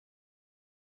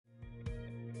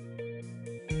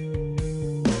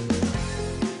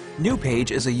NewPage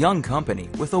is a young company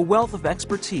with a wealth of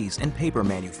expertise in paper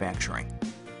manufacturing.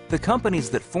 The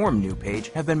companies that form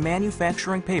NewPage have been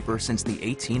manufacturing paper since the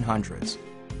 1800s.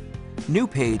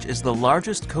 NewPage is the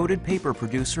largest coated paper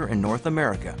producer in North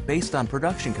America based on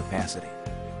production capacity,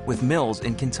 with mills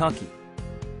in Kentucky,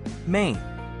 Maine,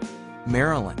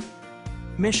 Maryland,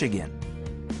 Michigan,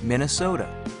 Minnesota,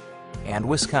 and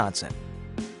Wisconsin.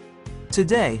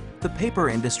 Today, the paper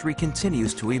industry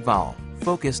continues to evolve,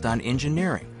 focused on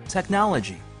engineering,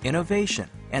 technology, innovation,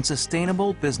 and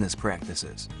sustainable business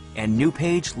practices, and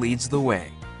NewPage leads the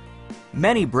way.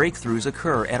 Many breakthroughs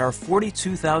occur at our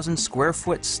 42,000 square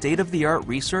foot state-of-the-art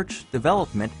research,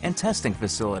 development, and testing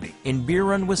facility in Beer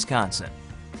Run, Wisconsin.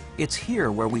 It's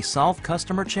here where we solve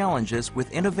customer challenges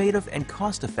with innovative and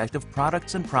cost-effective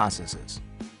products and processes.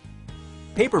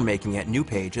 Papermaking at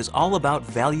NewPage is all about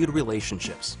valued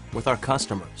relationships with our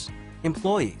customers,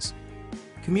 employees,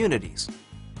 communities,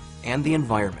 and the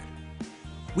environment.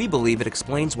 We believe it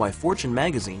explains why Fortune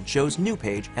magazine chose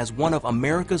NewPage as one of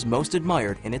America's most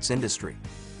admired in its industry.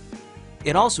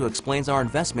 It also explains our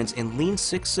investments in Lean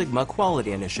Six Sigma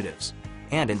quality initiatives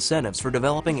and incentives for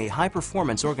developing a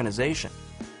high-performance organization.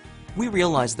 We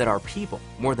realize that our people,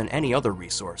 more than any other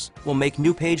resource, will make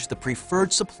NewPage the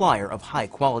preferred supplier of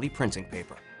high-quality printing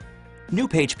paper.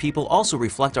 NewPage people also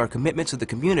reflect our commitment to the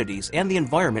communities and the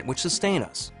environment which sustain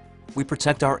us. We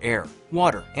protect our air,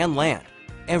 water, and land,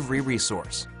 every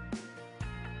resource.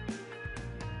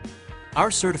 Our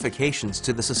certifications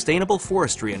to the Sustainable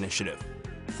Forestry Initiative,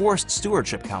 Forest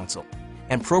Stewardship Council,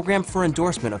 and Program for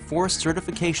Endorsement of Forest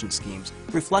Certification Schemes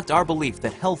reflect our belief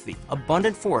that healthy,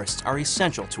 abundant forests are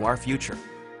essential to our future.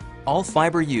 All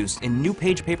fiber used in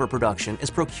NewPage paper production is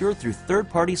procured through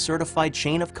third-party certified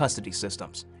chain of custody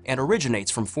systems and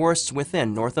originates from forests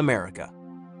within North America.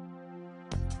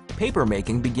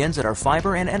 Papermaking begins at our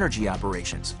fiber and energy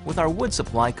operations, with our wood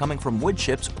supply coming from wood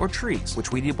chips or trees,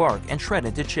 which we debark and shred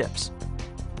into chips.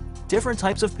 Different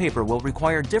types of paper will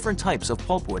require different types of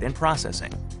pulpwood in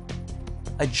processing.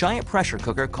 A giant pressure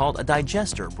cooker called a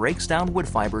digester breaks down wood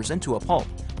fibers into a pulp,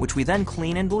 which we then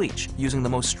clean and bleach using the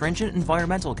most stringent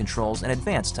environmental controls and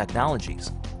advanced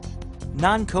technologies.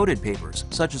 Non-coated papers,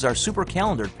 such as our super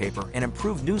calendared paper and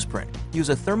improved newsprint, use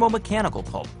a thermomechanical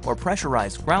pulp or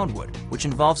pressurized groundwood, which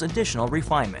involves additional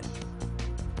refinement.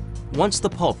 Once the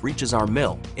pulp reaches our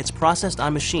mill, it's processed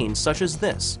on machines such as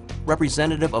this,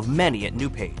 representative of many at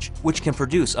NewPage, which can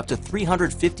produce up to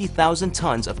 350,000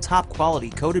 tons of top-quality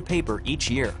coated paper each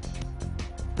year.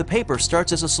 The paper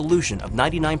starts as a solution of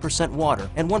 99% water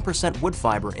and 1% wood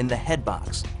fiber in the head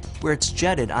box, where it's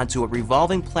jetted onto a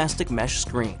revolving plastic mesh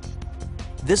screen.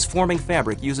 This forming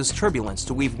fabric uses turbulence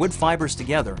to weave wood fibers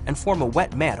together and form a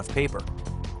wet mat of paper.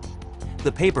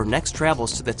 The paper next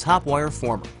travels to the top wire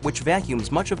former, which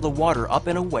vacuums much of the water up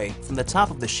and away from the top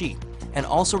of the sheet and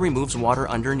also removes water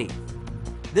underneath.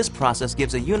 This process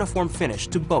gives a uniform finish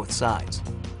to both sides.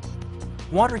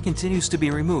 Water continues to be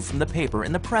removed from the paper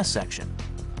in the press section.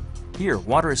 Here,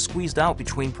 water is squeezed out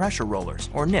between pressure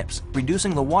rollers or nips,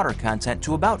 reducing the water content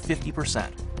to about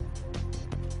 50%.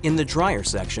 In the dryer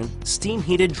section,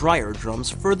 steam-heated dryer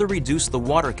drums further reduce the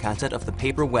water content of the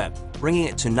paper web, bringing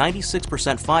it to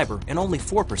 96% fiber and only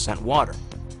 4% water.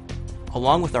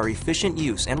 Along with our efficient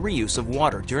use and reuse of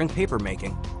water during paper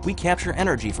making, we capture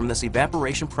energy from this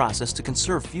evaporation process to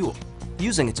conserve fuel,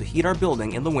 using it to heat our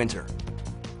building in the winter.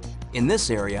 In this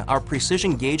area, our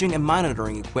precision gauging and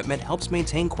monitoring equipment helps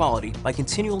maintain quality by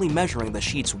continually measuring the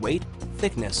sheet's weight,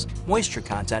 thickness, moisture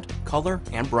content, color,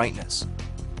 and brightness.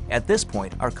 At this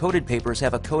point, our coated papers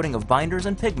have a coating of binders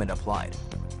and pigment applied.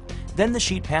 Then the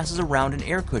sheet passes around an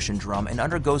air cushion drum and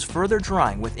undergoes further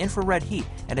drying with infrared heat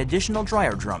and additional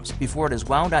dryer drums before it is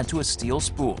wound onto a steel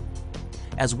spool.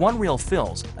 As one reel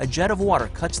fills, a jet of water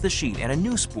cuts the sheet and a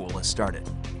new spool is started.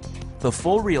 The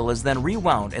full reel is then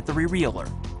rewound at the re-reeler.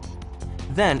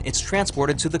 Then it's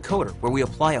transported to the coater where we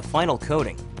apply a final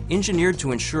coating, engineered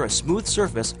to ensure a smooth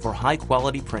surface for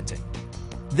high-quality printing.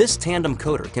 This tandem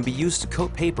coater can be used to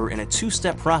coat paper in a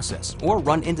two-step process or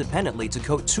run independently to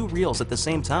coat two reels at the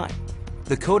same time.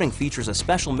 The coating features a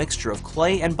special mixture of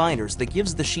clay and binders that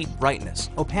gives the sheet brightness,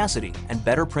 opacity, and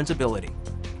better printability.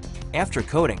 After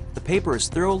coating, the paper is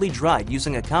thoroughly dried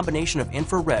using a combination of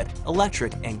infrared,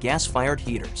 electric, and gas-fired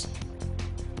heaters.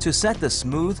 To set the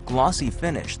smooth, glossy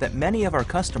finish that many of our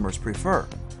customers prefer,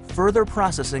 further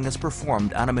processing is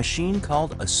performed on a machine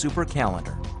called a super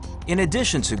calendar. In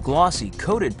addition to glossy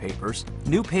coated papers,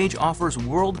 NewPage offers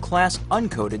world-class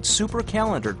uncoated super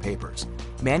calendared papers.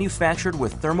 Manufactured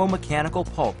with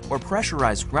thermomechanical pulp or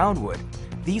pressurized groundwood,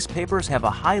 these papers have a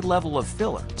high level of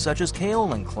filler, such as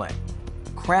kaolin clay.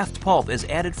 Craft pulp is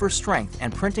added for strength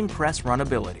and printing press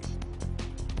runnability.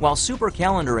 While super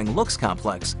calendaring looks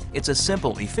complex, it's a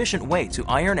simple, efficient way to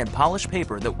iron and polish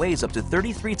paper that weighs up to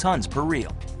 33 tons per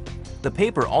reel. The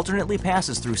paper alternately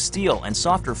passes through steel and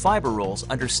softer fiber rolls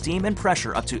under steam and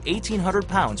pressure up to 1,800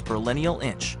 pounds per lineal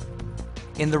inch.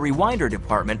 In the rewinder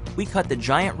department, we cut the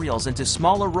giant reels into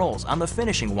smaller rolls on the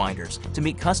finishing winders to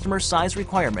meet customer size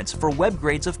requirements for web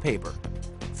grades of paper.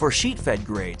 For sheet-fed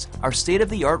grades, our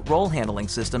state-of-the-art roll handling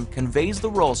system conveys the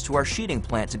rolls to our sheeting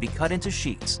plant to be cut into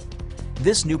sheets.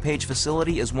 This NewPage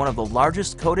facility is one of the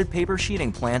largest coated paper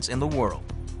sheeting plants in the world.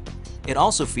 It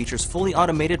also features fully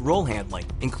automated roll handling,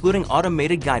 including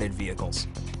automated guided vehicles.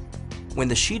 When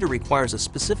the sheeter requires a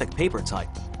specific paper type,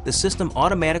 the system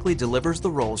automatically delivers the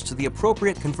rolls to the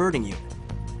appropriate converting unit.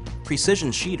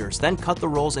 Precision sheeters then cut the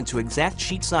rolls into exact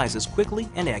sheet sizes quickly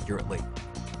and accurately.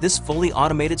 This fully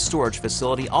automated storage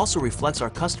facility also reflects our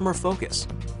customer focus.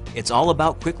 It's all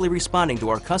about quickly responding to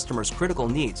our customers' critical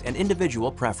needs and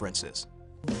individual preferences.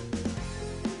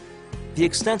 The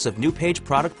extensive NewPage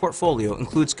product portfolio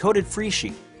includes coated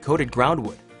freesheet, coated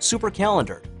groundwood, super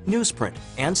calendar, newsprint,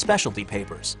 and specialty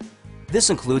papers. This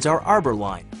includes our Arbor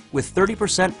line, with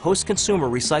 30% post-consumer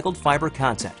recycled fiber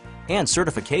content and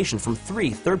certification from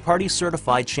 3 third-party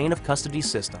certified chain of custody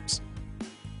systems.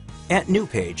 At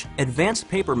NewPage, advanced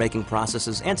paper-making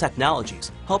processes and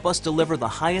technologies help us deliver the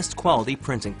highest quality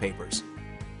printing papers.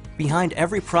 Behind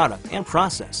every product and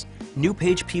process,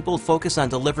 NewPage people focus on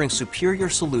delivering superior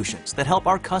solutions that help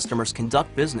our customers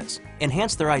conduct business,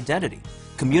 enhance their identity,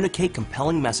 communicate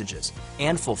compelling messages,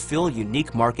 and fulfill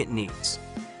unique market needs.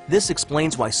 This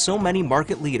explains why so many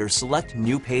market leaders select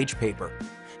NewPage paper.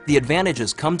 The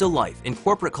advantages come to life in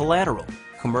corporate collateral,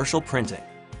 commercial printing,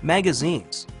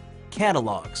 magazines,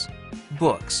 catalogs,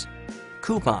 books,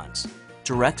 coupons,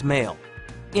 direct mail,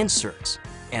 inserts,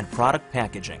 and product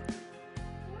packaging.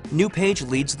 NewPage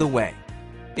leads the way.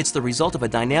 It's the result of a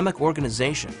dynamic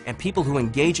organization and people who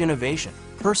engage innovation,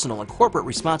 personal and corporate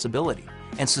responsibility,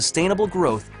 and sustainable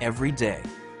growth every day.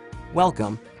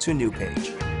 Welcome to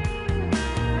NewPage.